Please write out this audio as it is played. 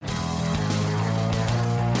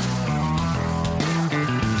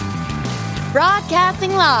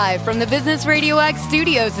Broadcasting live from the Business RadioX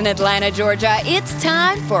studios in Atlanta, Georgia, it's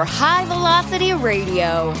time for High Velocity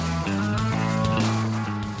Radio.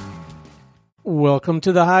 Welcome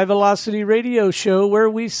to the High Velocity Radio Show, where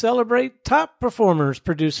we celebrate top performers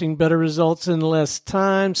producing better results in less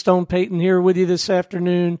time. Stone Payton here with you this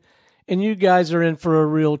afternoon, and you guys are in for a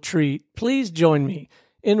real treat. Please join me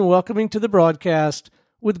in welcoming to the broadcast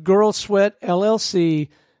with Girl Sweat LLC,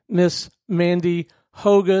 Miss Mandy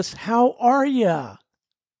Hougas. How are ya?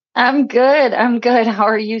 I'm good. How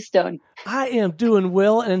are you, Stone? I am doing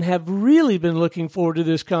well and have really been looking forward to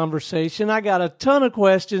this conversation. I got a ton of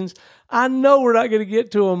questions. I know we're not going to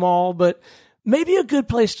get to them all, but maybe a good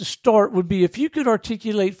place to start would be if you could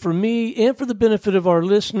articulate for me and for the benefit of our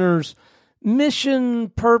listeners, mission,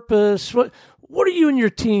 purpose. What are you and your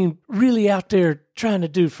team really out there trying to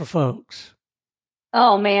do for folks?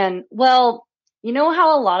 Oh, man. Well, you know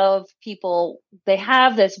how a lot of people, they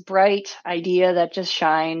have this bright idea that just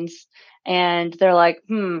shines and they're like,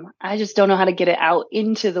 I just don't know how to get it out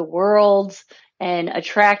into the world and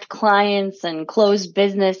attract clients and close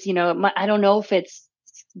business. You know, I don't know if it's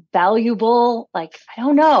valuable. Like, I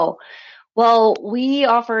don't know. Well, we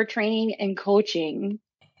offer training and coaching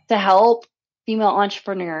to help female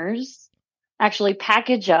entrepreneurs actually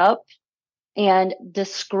package up and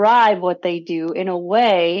describe what they do in a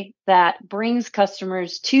way that brings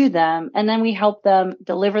customers to them. And then we help them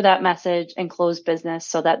deliver that message and close business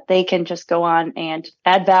so that they can just go on and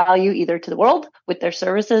add value either to the world with their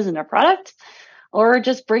services and their product, or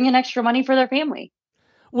just bring in extra money for their family.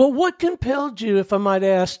 Well, what compelled you, if I might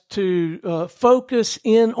ask, to focus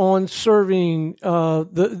in on serving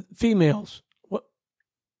the females?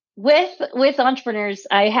 With entrepreneurs,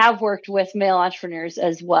 I have worked with male entrepreneurs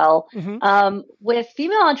as well. Mm-hmm. With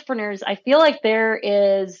female entrepreneurs, I feel like there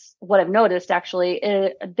is, what I've noticed actually,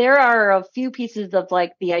 there are a few pieces of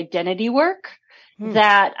like the identity work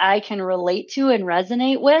that I can relate to and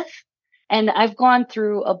resonate with. And I've gone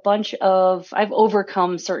through I've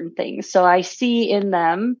overcome certain things. So I see in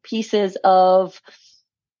them pieces of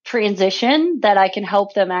transition that I can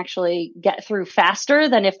help them actually get through faster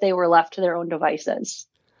than if they were left to their own devices.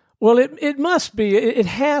 Well, it must be. It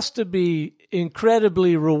has to be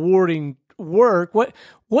incredibly rewarding work.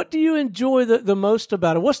 What do you enjoy the most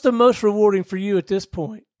about it? What's the most rewarding for you at this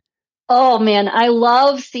point? Oh, man, I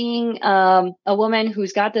love seeing a woman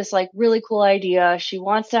who's got this like really cool idea. She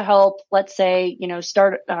wants to help, let's say,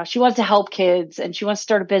 she wants to help kids and she wants to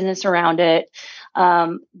start a business around it.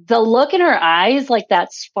 The look in her eyes, like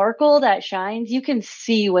that sparkle that shines, you can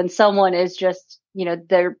see when someone is just,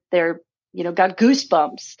 they're got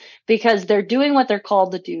goosebumps because they're doing what they're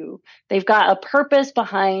called to do. They've got a purpose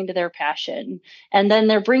behind their passion, and then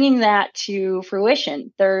they're bringing that to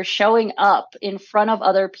fruition. They're showing up in front of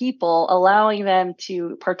other people, allowing them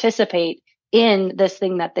to participate in this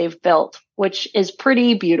thing that they've built, which is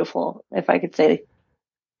pretty beautiful, if I could say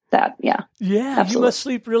that. Yeah. Yeah. Absolutely. You must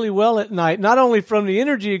sleep really well at night, not only from the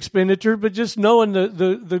energy expenditure, but just knowing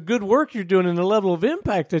the good work you're doing and the level of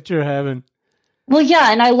impact that you're having. Well,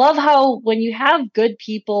 yeah. And I love how when you have good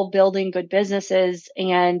people building good businesses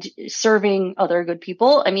and serving other good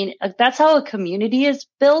people, I mean, that's how a community is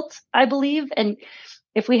built, I believe. And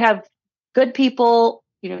if we have good people,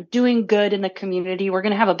 doing good in the community, we're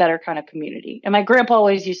going to have a better kind of community. And my grandpa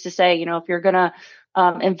always used to say, if you're going to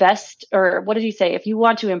invest, or what did he say? If you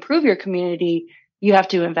want to improve your community, you have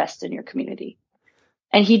to invest in your community.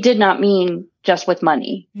 And he did not mean just with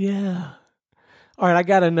money. Yeah. All right, I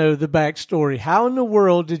got to know the backstory. How in the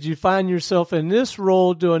world did you find yourself in this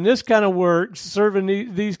role, doing this kind of work,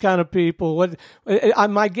 serving these kind of people?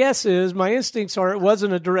 My guess is, my instincts are, it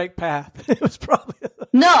wasn't a direct path. It was probably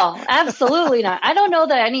No, absolutely not. I don't know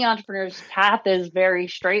that any entrepreneur's path is very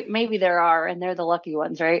straight. Maybe there are, and they're the lucky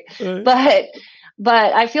ones, right?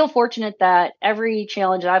 But I feel fortunate that every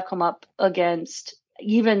challenge I've come up against,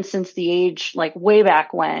 even since the age like way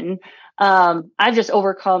back when, I've just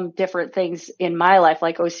overcome different things in my life,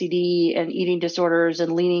 like OCD and eating disorders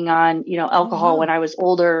and leaning on, alcohol when I was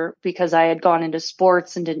older because I had gone into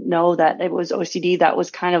sports and didn't know that it was OCD that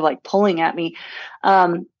was kind of like pulling at me.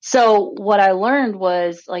 So what I learned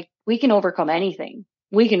was like, we can overcome anything.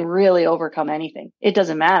 We can really overcome anything. It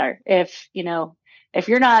doesn't matter if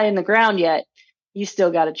you're not in the ground yet, you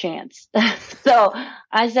still got a chance. So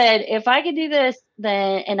I said, if I could do this,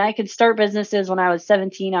 and I could start businesses. When I was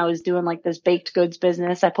 17, I was doing like this baked goods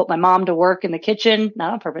business. I put my mom to work in the kitchen,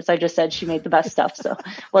 not on purpose. I just said she made the best stuff. So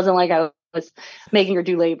it wasn't like I was making her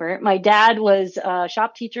do labor. My dad was a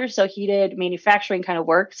shop teacher, so he did manufacturing kind of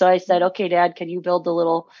work. So I said, okay, Dad, can you build the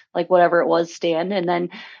little, like whatever it was, stand? And then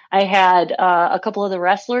I had a couple of the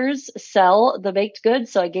wrestlers sell the baked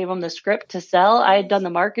goods. So I gave them the script to sell. I had done the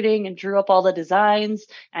marketing and drew up all the designs.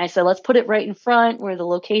 And I said, let's put it right in front where the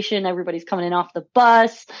location, everybody's coming in off the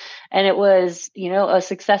bus. And it was, a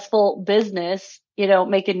successful business,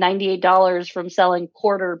 making $98 from selling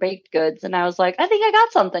quarter baked goods. And I was like, I think I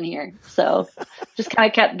got something here. So just kind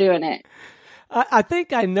of kept doing it. I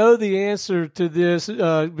think I know the answer to this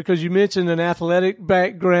because you mentioned an athletic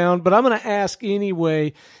background, but I'm going to ask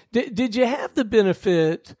anyway. Did you have the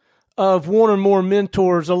benefit of one or more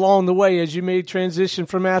mentors along the way as you made transition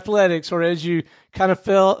from athletics, or as you kind of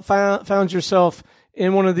found yourself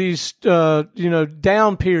in one of these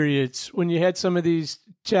down periods when you had some of these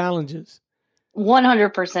challenges?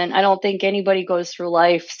 100%. I don't think anybody goes through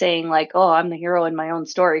life saying like, oh, I'm the hero in my own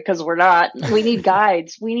story, because we're not. We need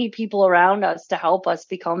guides. We need people around us to help us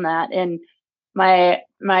become that. And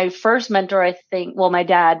my first mentor, I think, well, my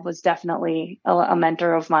dad was definitely a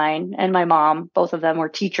mentor of mine, and my mom, both of them were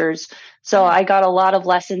teachers. So I got a lot of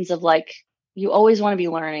lessons of like, you always want to be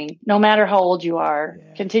learning, no matter how old you are.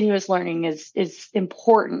 Yeah. Continuous learning is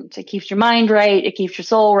important. It keeps your mind right. It keeps your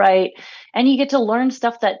soul right. And you get to learn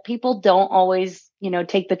stuff that people don't always,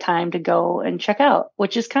 take the time to go and check out,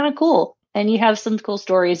 which is kind of cool. And you have some cool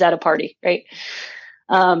stories at a party, right?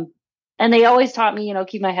 And they always taught me,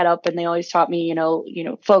 keep my head up, and they always taught me,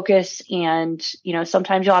 focus, and,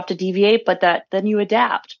 sometimes you'll have to deviate, but then you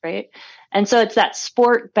adapt, right? And so it's that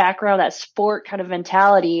sport background, that sport kind of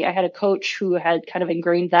mentality. I had a coach who had kind of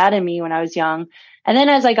ingrained that in me when I was young. And then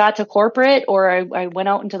as I got to corporate, or I went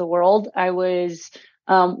out into the world, I was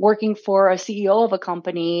working for a CEO of a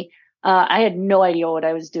company. I had no idea what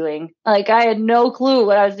I was doing. Like, I had no clue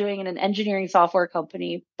what I was doing in an engineering software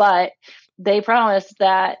company, but they promised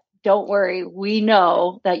that, don't worry, we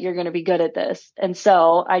know that you're going to be good at this. And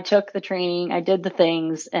so I took the training, I did the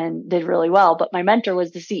things, and did really well. But my mentor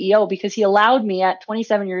was the CEO, because he allowed me at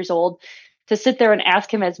 27 years old to sit there and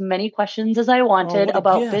ask him as many questions as I wanted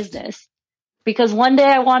about business. Because one day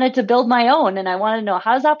I wanted to build my own, and I wanted to know,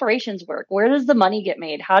 how does operations work? Where does the money get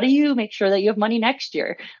made? How do you make sure that you have money next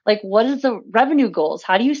year? Like, what is the revenue goals?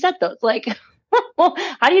 How do you set those? Like,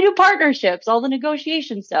 how do you do partnerships? All the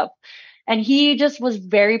negotiation stuff. And he just was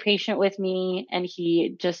very patient with me, and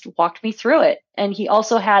he just walked me through it. And he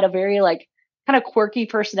also had a very kind of quirky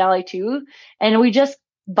personality too. And we just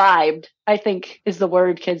vibed, I think is the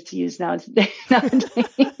word kids use nowadays.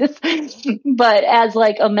 But as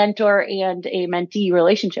like a mentor and a mentee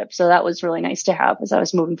relationship. So that was really nice to have as I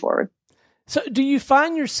was moving forward. So do you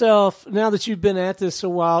find yourself, now that you've been at this a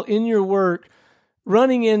while, in your work,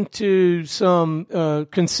 running into some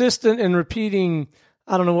consistent and repeating,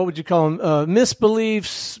 I don't know, what would you call them,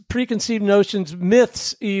 misbeliefs, preconceived notions,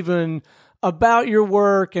 myths even, about your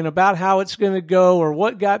work and about how it's going to go, or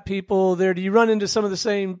what got people there? Do you run into some of the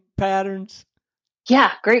same patterns?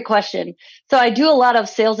 Yeah, great question. So I do a lot of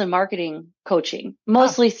sales and marketing coaching,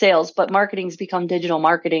 mostly sales, but marketing's become digital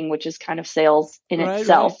marketing, which is kind of sales in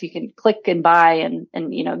itself. Right. You can click and buy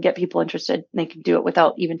and get people interested. They can do it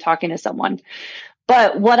without even talking to someone.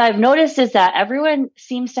 But what I've noticed is that everyone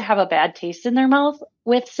seems to have a bad taste in their mouth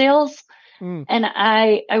with sales. And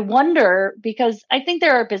I wonder, because I think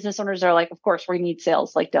there are business owners that are like, of course, we need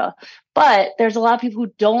sales, like duh. But there's a lot of people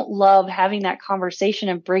who don't love having that conversation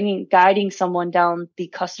and guiding someone down the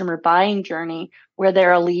customer buying journey, where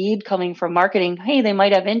they're a lead coming from marketing. Hey, they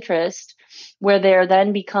might have interest, where they're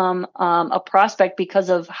then become a prospect because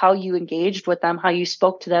of how you engaged with them, how you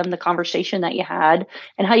spoke to them, the conversation that you had,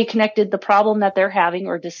 and how you connected the problem that they're having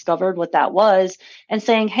or discovered what that was, and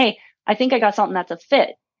saying, hey, I think I got something that's a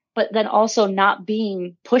fit. But then also not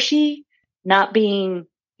being pushy, not being,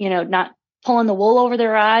 not pulling the wool over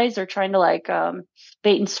their eyes or trying to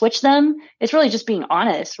bait and switch them. It's really just being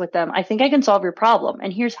honest with them. I think I can solve your problem,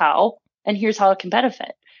 and here's how it can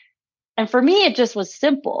benefit. And for me, it just was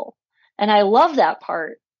simple. And I love that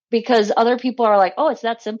part, because other people are like, oh, it's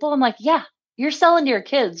that simple. I'm like, yeah, you're selling to your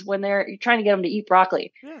kids when you're trying to get them to eat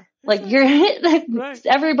broccoli. Yeah, right.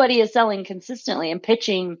 Everybody is selling consistently and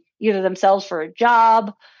pitching either themselves for a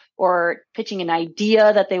job, or pitching an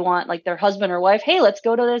idea that they want, like their husband or wife. Hey, let's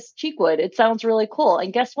go to this Cheekwood. It sounds really cool.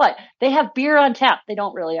 And guess what? They have beer on tap. I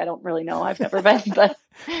don't really know. I've never been, but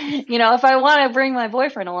if I want to bring my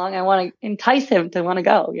boyfriend along, I want to entice him to want to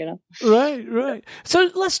go, Right.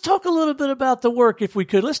 So let's talk a little bit about the work, if we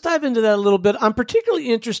could. Let's dive into that a little bit. I'm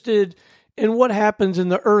particularly interested in what happens in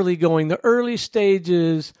the early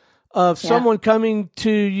stages of someone coming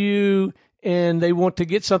to you and they want to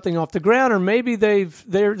get something off the ground, or maybe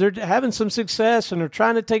they're having some success and they're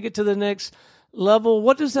trying to take it to the next level.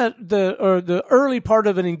 What does the early part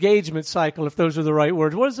of an engagement cycle, if those are the right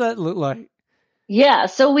words, what does that look like? Yeah,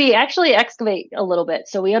 so we actually excavate a little bit.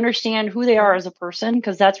 So we understand who they are as a person,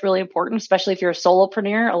 because that's really important, especially if you're a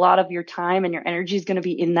solopreneur. A lot of your time and your energy is going to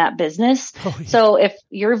be in that business. Oh, yeah. So if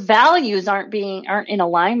your values aren't in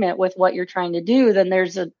alignment with what you're trying to do, then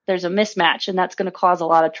there's a mismatch, and that's going to cause a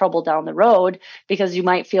lot of trouble down the road, because you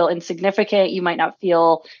might feel insignificant. You might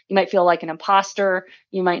feel like an imposter.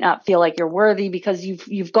 You might not feel like you're worthy, because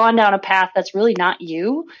you've gone down a path that's really not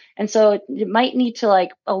you. And so you might need to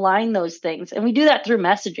like align those things. And we do that through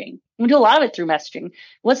messaging. We do a lot of it through messaging.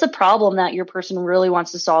 What's the problem that your person really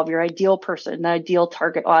wants to solve, your ideal person, the ideal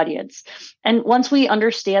target audience? And once we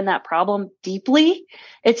understand that problem deeply,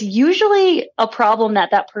 it's usually a problem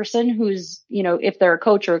that person who's, if they're a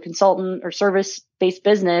coach or a consultant or service-based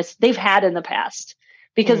business, they've had in the past,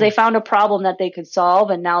 because they found a problem that they could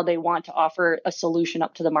solve, and now they want to offer a solution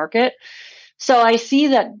up to the market. So I see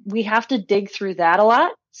that we have to dig through that a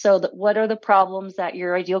lot. So what are the problems that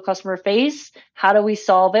your ideal customer face? How do we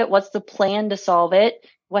solve it? What's the plan to solve it?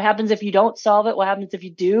 What happens if you don't solve it? What happens if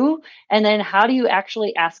you do? And then how do you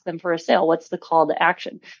actually ask them for a sale? What's the call to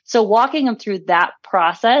action? So walking them through that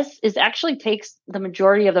process actually takes the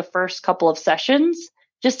majority of the first couple of sessions,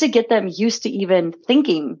 just to get them used to even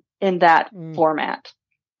thinking in that format.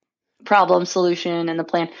 Problem, solution, and the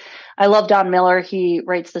plan. I love Don Miller. He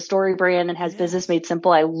writes the Story Brand and has Business Made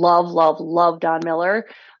Simple. I love Don Miller.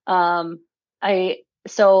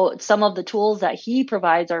 So some of the tools that he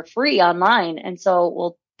provides are free online. And so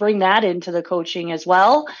we'll bring that into the coaching as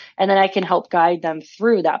well. And then I can help guide them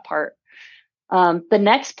through that part. The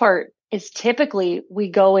next part is typically we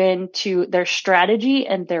go into their strategy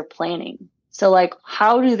and their planning. So like,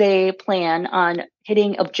 how do they plan on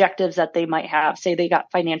hitting objectives that they might have? Say they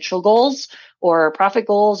got financial goals or profit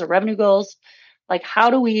goals or revenue goals. Like, how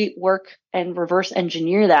do we work and reverse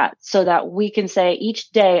engineer that so that we can say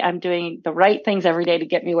each day I'm doing the right things every day to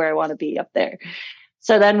get me where I want to be up there?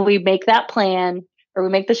 So then we make that plan, or we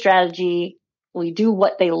make the strategy. We do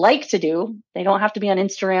what they like to do. They don't have to be on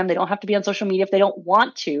Instagram. They don't have to be on social media if they don't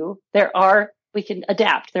want to. We can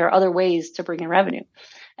adapt. There are other ways to bring in revenue.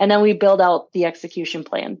 And then we build out the execution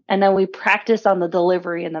plan. And then we practice on the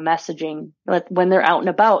delivery and the messaging when they're out and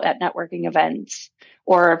about at networking events,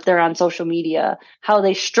 or if they're on social media. How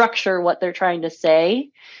they structure what they're trying to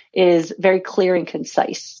say is very clear and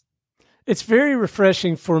concise. It's very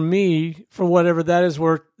refreshing for me, for whatever that is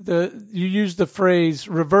worth. You use the phrase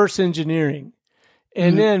reverse engineering.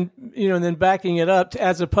 And then, then backing it up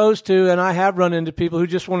as opposed to, and I have run into people who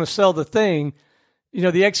just want to sell the thing,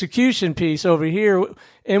 the execution piece over here.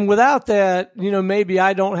 And without that, maybe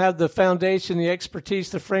I don't have the foundation, the expertise,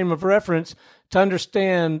 the frame of reference to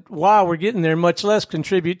understand why we're getting there, much less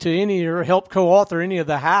contribute to any or help co-author any of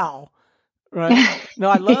the how. Right. No,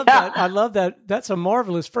 I love that. I love that. That's a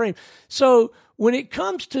marvelous frame. So when it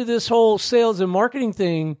comes to this whole sales and marketing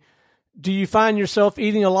thing, do you find yourself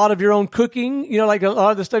eating a lot of your own cooking? Like a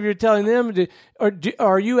lot of the stuff you're telling them,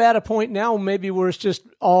 are you at a point now maybe where it's just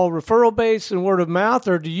all referral based and word of mouth,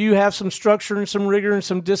 or do you have some structure and some rigor and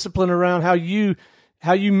some discipline around how you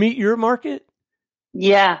meet your market?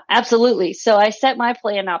 Yeah, absolutely. So I set my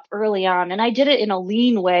plan up early on, and I did it in a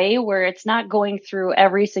lean way where it's not going through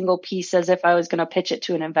every single piece as if I was going to pitch it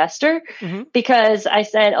to an investor, because I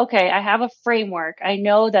said, okay, I have a framework. I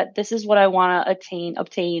know that this is what I want to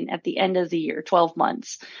obtain at the end of the year, 12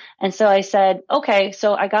 months. And so I said, okay,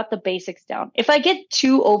 so I got the basics down. If I get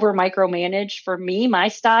too over micromanaged for me, my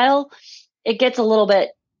style, it gets a little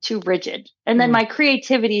bit too rigid. And then my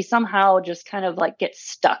creativity somehow just kind of like gets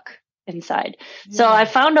stuck inside. Yeah. So I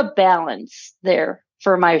found a balance there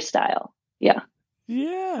for my style. Yeah.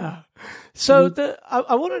 Yeah. So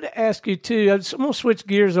I wanted to ask you too, I'm going to switch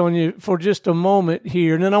gears on you for just a moment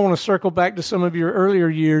here, and then I want to circle back to some of your earlier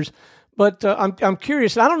years. But I'm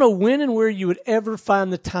curious, I don't know when and where you would ever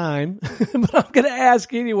find the time, but I'm going to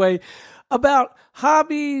ask anyway about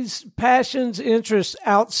hobbies, passions, interests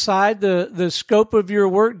outside the scope of your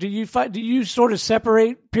work. Do you sort of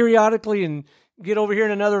separate periodically and get over here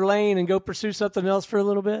in another lane and go pursue something else for a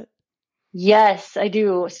little bit? Yes, I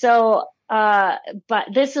do. So, but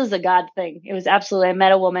this is a God thing. It was absolutely, I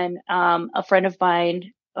met a woman, a friend of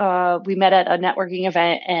mine. We met at a networking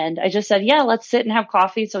event, and I just said, yeah, let's sit and have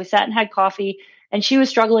coffee. So we sat and had coffee, and she was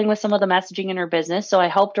struggling with some of the messaging in her business. So I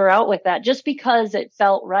helped her out with that just because it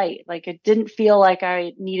felt right. Like, it didn't feel like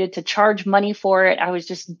I needed to charge money for it. I was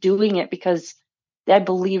just doing it because I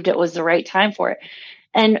believed it was the right time for it.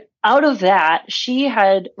 And out of that, she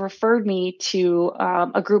had referred me to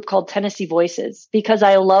a group called Tennessee Voices because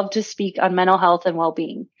I love to speak on mental health and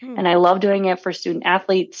well-being. And I love doing it for student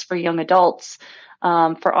athletes, for young adults,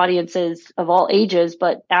 for audiences of all ages,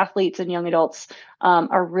 but athletes and young adults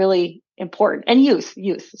are really important, and youth.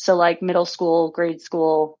 So like middle school, grade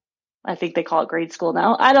school, I think they call it grade school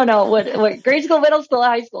now. I don't know what grade school, middle school,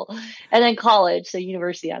 high school, and then college. So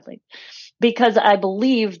university athletes, because I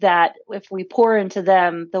believe that if we pour into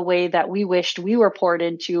them the way that we wished we were poured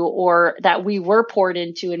into, or that we were poured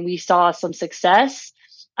into and we saw some success,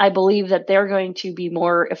 I believe that they're going to be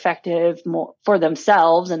more effective for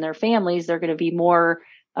themselves and their families. They're going to be more,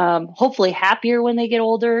 hopefully happier when they get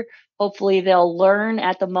older. Hopefully they'll learn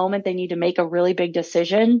at the moment they need to make a really big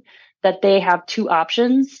decision that they have two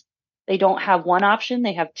options. They don't have one option,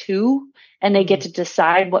 they have two, and they get to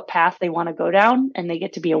decide what path they want to go down, and they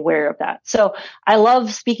get to be aware of that. So I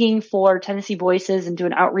love speaking for Tennessee Voices and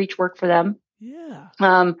doing outreach work for them. Yeah.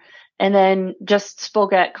 And then just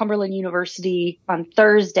spoke at Cumberland University on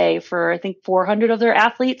Thursday for, I think, 400 of their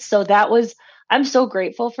athletes. So I'm so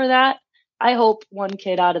grateful for that. I hope one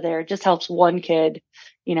kid out of there just helps one kid,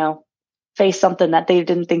 face something that they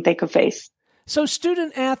didn't think they could face. So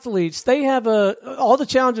student athletes, they have all the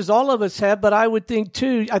challenges all of us have, but I would think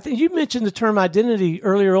too, I think you mentioned the term identity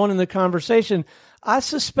earlier on in the conversation. I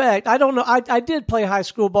suspect, I don't know, I did play high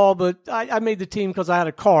school ball, but I made the team because I had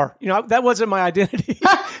a car. That wasn't my identity.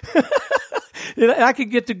 I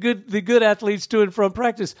could get the good athletes to and from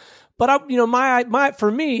practice. But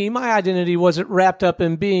for me, my identity wasn't wrapped up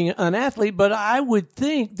in being an athlete, but I would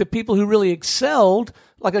think the people who really excelled,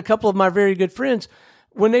 like a couple of my very good friends,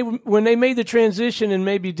 when they made the transition and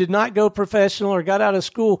maybe did not go professional or got out of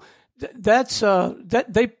school, that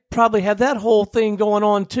they probably have that whole thing going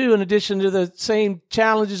on too, in addition to the same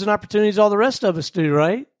challenges and opportunities all the rest of us do,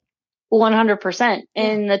 right? 100%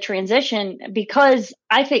 in the transition, because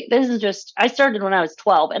I think I started when I was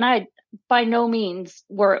 12, and I by no means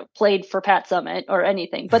played for Pat Summitt or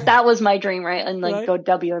anything, but that was my dream, right? And right. Go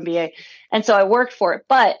WNBA. And so I worked for it.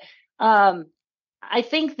 But I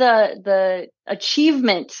think the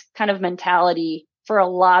achievement kind of mentality for a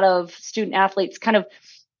lot of student athletes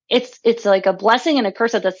it's like a blessing and a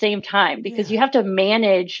curse at the same time, because you have to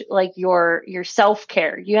manage like your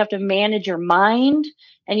self-care. You have to manage your mind,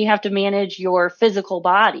 and you have to manage your physical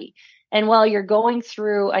body. And while you're going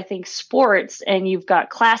through, I think, sports, and you've got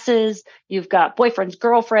classes, you've got boyfriends,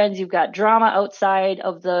 girlfriends, you've got drama outside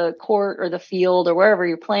of the court or the field or wherever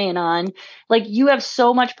you're playing on, like you have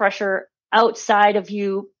so much pressure outside of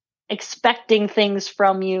you expecting things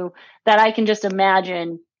from you that I can just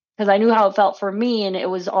imagine, because I knew how it felt for me, and it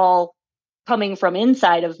was all coming from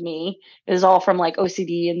inside of me. It was all from like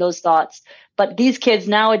OCD and those thoughts. But these kids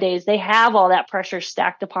nowadays, they have all that pressure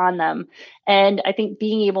stacked upon them. And I think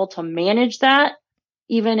being able to manage that,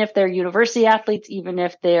 even if they're university athletes, even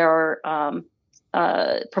if they're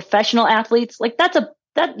professional athletes, like that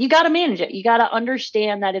you got to manage it. You got to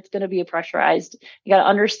understand that it's going to be pressurized. You got to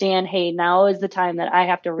understand, hey, now is the time that I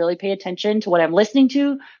have to really pay attention to what I'm listening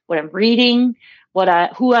to, what I'm reading,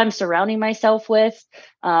 who I'm surrounding myself with,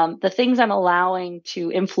 the things I'm allowing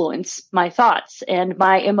to influence my thoughts and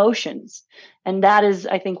my emotions. And that is,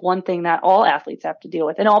 I think, one thing that all athletes have to deal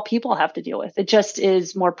with, and all people have to deal with. It just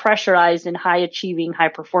is more pressurized in high achieving, high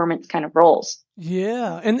performance kind of roles.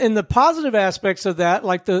 Yeah. And the positive aspects of that,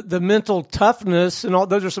 like the mental toughness and all,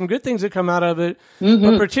 those are some good things that come out of it. Mm-hmm.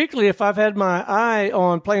 But particularly if I've had my eye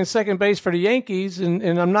on playing second base for the Yankees and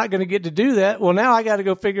I'm not going to get to do that, well, now I got to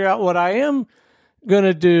go figure out what I am going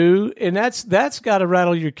to do. And that's got to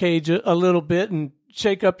rattle your cage a little bit and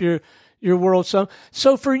shake up your world some.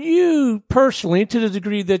 So for you personally, to the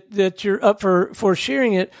degree that you're up for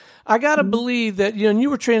sharing it, I got to believe that, you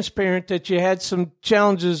were transparent that you had some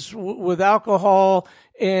challenges with alcohol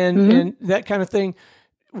and that kind of thing.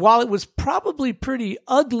 While it was probably pretty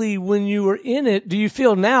ugly when you were in it, do you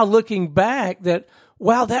feel now looking back that,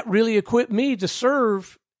 wow, that really equipped me to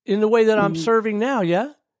serve in the way that I'm serving now?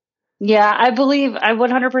 Yeah. Yeah, I believe I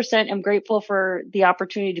 100% am grateful for the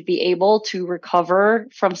opportunity to be able to recover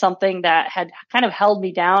from something that had kind of held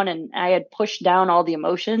me down, and I had pushed down all the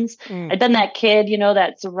emotions. I'd been that kid,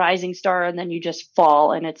 that's a rising star, and then you just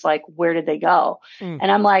fall, and it's like, where did they go? And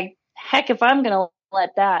I'm like, heck, if I'm going to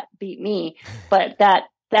let that beat me. But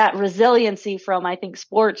that resiliency from, I think,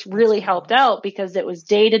 sports really helped out, because it was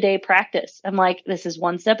day-to-day practice. I'm like, this is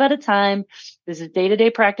one step at a time. This is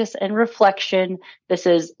day-to-day practice and reflection. This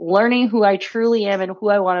is learning who I truly am and who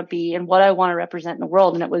I want to be and what I want to represent in the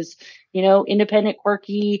world. And it was, independent,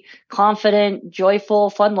 quirky, confident, joyful,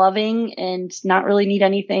 fun-loving, and not really need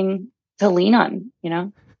anything to lean on,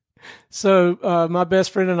 So my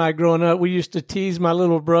best friend and I growing up, we used to tease my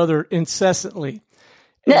little brother incessantly.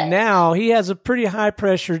 And now he has a pretty high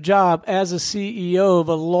pressure job as a CEO of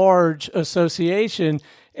a large association.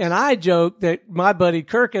 And I joke that my buddy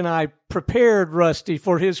Kirk and I prepared Rusty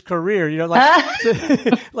for his career,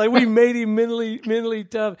 like we made him mentally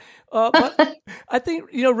tough. But I think,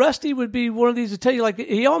 Rusty would be one of these to tell you, like,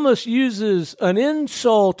 he almost uses an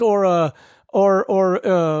insult or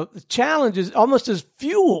challenges almost as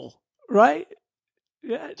fuel, right?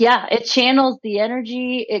 Yeah. It channels the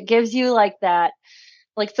energy. It gives you like that.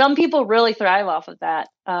 Like some people really thrive off of that.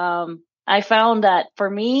 I found that for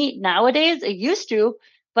me nowadays, it used to,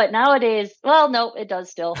 but nowadays, well, no, it does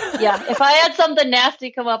still. Yeah. If I had something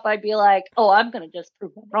nasty come up, I'd be like, oh, I'm going to just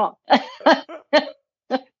prove them wrong.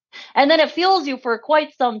 And then it fuels you for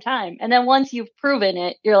quite some time. And then once you've proven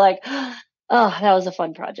it, you're like, oh, that was a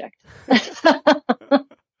fun project.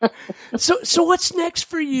 So what's next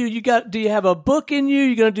for you? Do you have a book in you?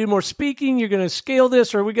 You're going to do more speaking? You're going to scale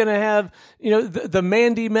this? Or are we going to have, the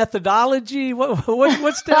Mandy methodology?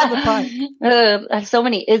 What's down the pipe? I have so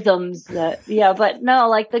many isms but no,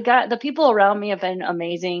 like the people around me have been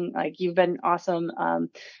amazing. Like you've been awesome.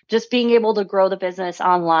 Just being able to grow the business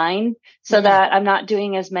online so that I'm not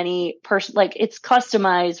doing as many like it's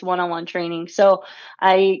customized one-on-one training. So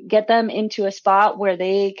I get them into a spot where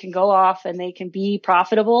they can go off and they can be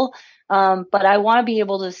profitable. But I want to be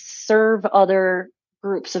able to serve other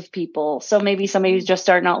groups of people. So maybe somebody who's just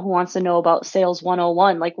starting out who wants to know about sales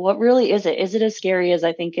 101, like what really is it? Is it as scary as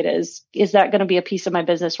I think it is? Is that going to be a piece of my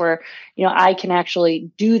business where, I can actually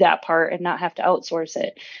do that part and not have to outsource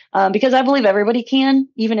it? Because I believe everybody can,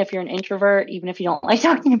 even if you're an introvert, even if you don't like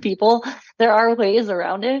talking to people, there are ways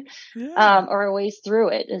around it, or ways through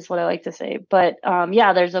it is what I like to say. But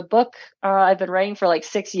there's a book I've been writing for like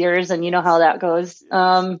 6 years, and you know how that goes.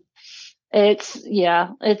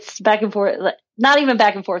 It's back and forth, not even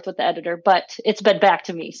back and forth with the editor, but it's been back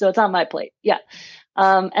to me. So it's on my plate. Yeah.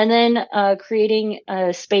 And then creating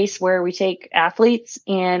a space where we take athletes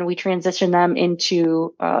and we transition them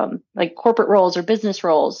into like corporate roles or business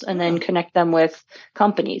roles, and then connect them with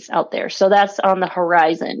companies out there. So that's on the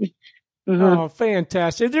horizon. Mm-hmm. Oh,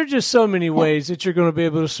 fantastic. There are just so many ways that you're going to be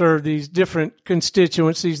able to serve these different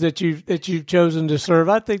constituencies that you've chosen to serve.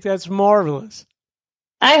 I think that's marvelous.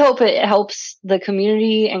 I hope it helps the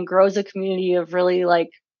community and grows a community of really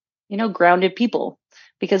grounded people,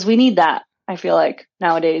 because we need that. I feel like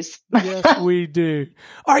nowadays. Yes, we do.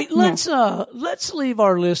 All right, let's leave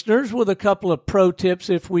our listeners with a couple of pro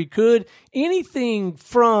tips, if we could. Anything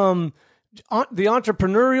from the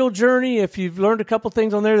entrepreneurial journey, if you've learned a couple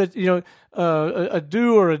things on there that a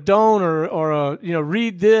do or a don't, or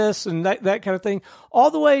read this and that kind of thing,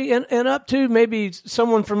 all the way and up to maybe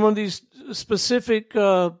someone from one of these specific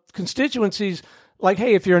constituencies. Like,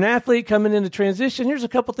 hey, if you're an athlete coming into transition, here's a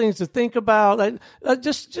couple things to think about.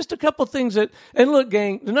 Just a couple things and look,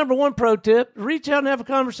 gang, the number one pro tip: reach out and have a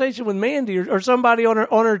conversation with Mandy or somebody on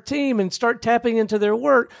her team and start tapping into their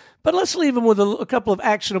work. But let's leave them with a couple of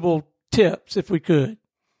actionable tips, if we could.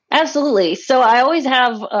 Absolutely. So I always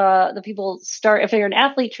have the people start, if you're an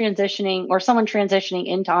athlete transitioning or someone transitioning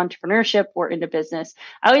into entrepreneurship or into business,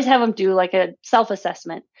 I always have them do like a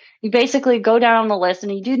self-assessment. You basically go down the list,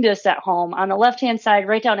 and you do this at home. On the left-hand side,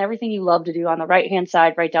 write down everything you love to do. On the right-hand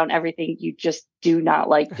side, write down everything you just do not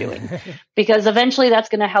like doing, because eventually that's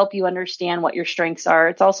going to help you understand what your strengths are.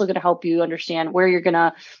 It's also going to help you understand where you're going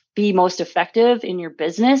to be most effective in your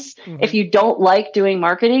business. Mm-hmm. If you don't like doing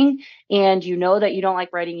marketing, and you know that you don't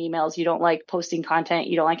like writing emails, you don't like posting content,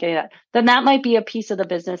 you don't like any of that, then that might be a piece of the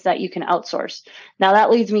business that you can outsource. Now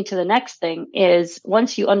that leads me to the next thing is,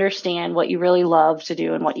 once you understand what you really love to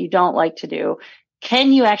do and what you don't like to do,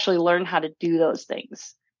 can you actually learn how to do those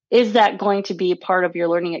things? Is that going to be part of your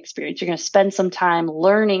learning experience? You're going to spend some time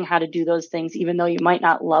learning how to do those things, even though you might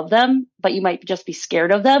not love them, but you might just be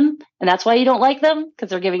scared of them. And that's why you don't like them, because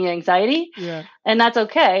they're giving you anxiety. Yeah. And that's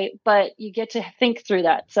okay, but you get to think through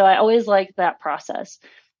that. So I always like that process.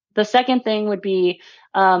 The second thing would be,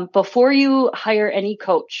 before you hire any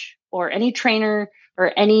coach or any trainer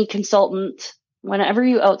or any consultant, whenever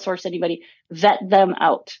you outsource anybody, vet them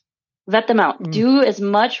out. Vet them out. Mm. Do as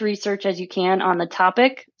much research as you can on the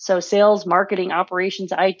topic. So sales, marketing,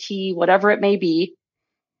 operations, IT, whatever it may be.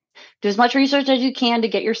 Do as much research as you can to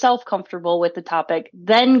get yourself comfortable with the topic.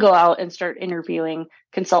 Then go out and start interviewing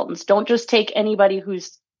consultants. Don't just take anybody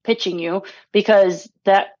who's pitching you, because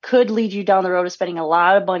that could lead you down the road of spending a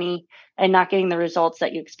lot of money and not getting the results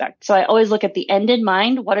that you expect. So I always look at the end in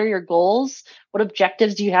mind. What are your goals? What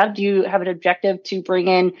objectives do you have? Do you have an objective to bring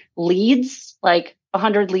in leads, like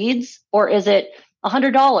 100 leads, or is it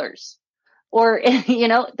 $100? Or,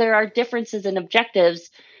 there are differences in objectives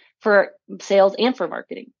for sales and for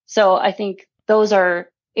marketing. So I think those are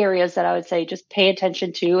areas that I would say just pay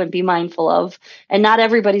attention to and be mindful of. And not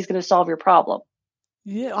everybody's going to solve your problem.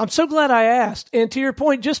 Yeah, I'm so glad I asked. And to your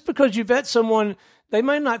point, just because you vet someone, they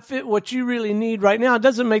might not fit what you really need right now. It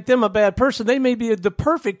doesn't make them a bad person. They may be the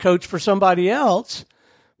perfect coach for somebody else.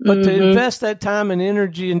 But to invest that time and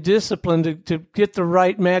energy and discipline to get the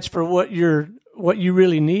right match for what you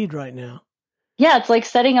really need right now. Yeah, it's like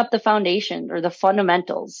setting up the foundation or the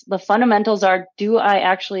fundamentals. The fundamentals are, do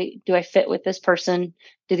I fit with this person?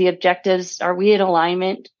 Are we in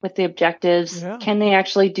alignment with the objectives? Yeah. Can they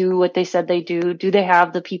actually do what they said they do? Do they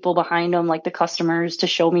have the people behind them, like the customers, to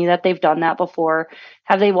show me that they've done that before?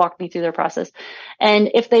 Have they walked me through their process? And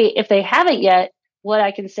if they haven't yet, what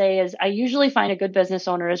I can say is I usually find a good business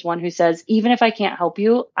owner is one who says, even if I can't help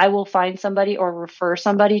you, I will find somebody or refer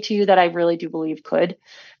somebody to you that I really do believe could,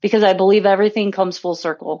 because I believe everything comes full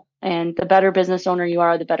circle. And the better business owner you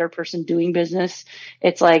are, the better person doing business.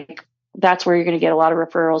 It's like, that's where you're going to get a lot of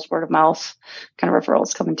referrals, word of mouth kind of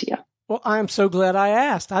referrals coming to you. Well, I'm so glad I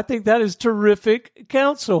asked. I think that is terrific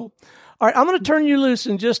counsel. All right, I'm going to turn you loose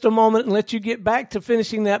in just a moment and let you get back to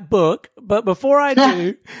finishing that book. But before I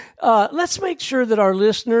do, let's make sure that our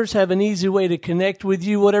listeners have an easy way to connect with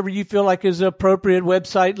you, whatever you feel like is appropriate,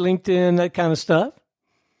 website, LinkedIn, that kind of stuff.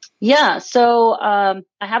 Yeah, so I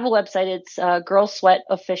have a website. It's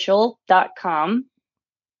girlsweatofficial.com.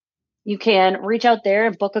 You can reach out there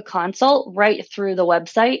and book a consult right through the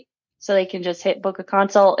website. So they can just hit book a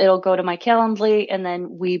consult. It'll go to my Calendly, and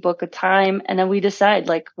then we book a time, and then we decide,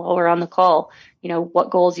 like, while we're on the call, what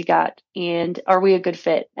goals you got and are we a good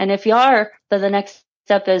fit? And if you are, then the next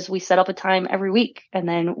step is we set up a time every week, and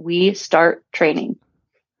then we start training.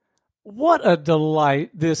 What a delight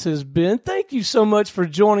this has been. Thank you so much for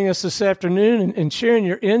joining us this afternoon and sharing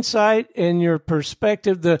your insight and your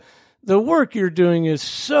perspective. The work you're doing is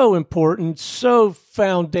so important, so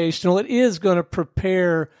foundational. It is going to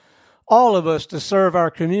prepare all of us to serve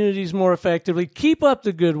our communities more effectively. Keep up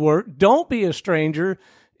the good work. Don't be a stranger.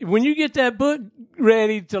 When you get that book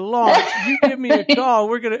ready to launch, you give me a call.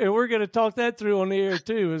 We're gonna talk that through on the air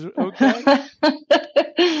too. Okay?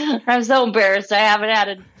 I'm so embarrassed. I haven't had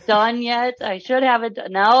it done yet. I should have it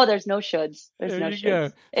done. No, there's no shoulds. There's no shoulds.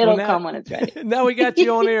 Go. It'll come when it's ready. Now we got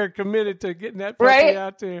you on air, committed to getting that puppy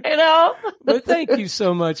out there. But thank you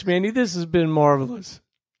so much, Mandy. This has been marvelous.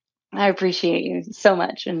 I appreciate you so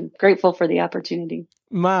much and grateful for the opportunity.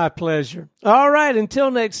 My pleasure. All right.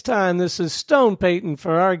 Until next time, this is Stone Payton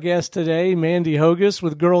for our guest today, Mandy Hougas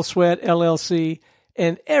with Girl Sweat LLC,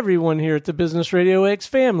 and everyone here at the Business RadioX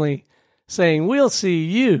family saying we'll see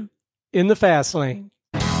you in the fast lane.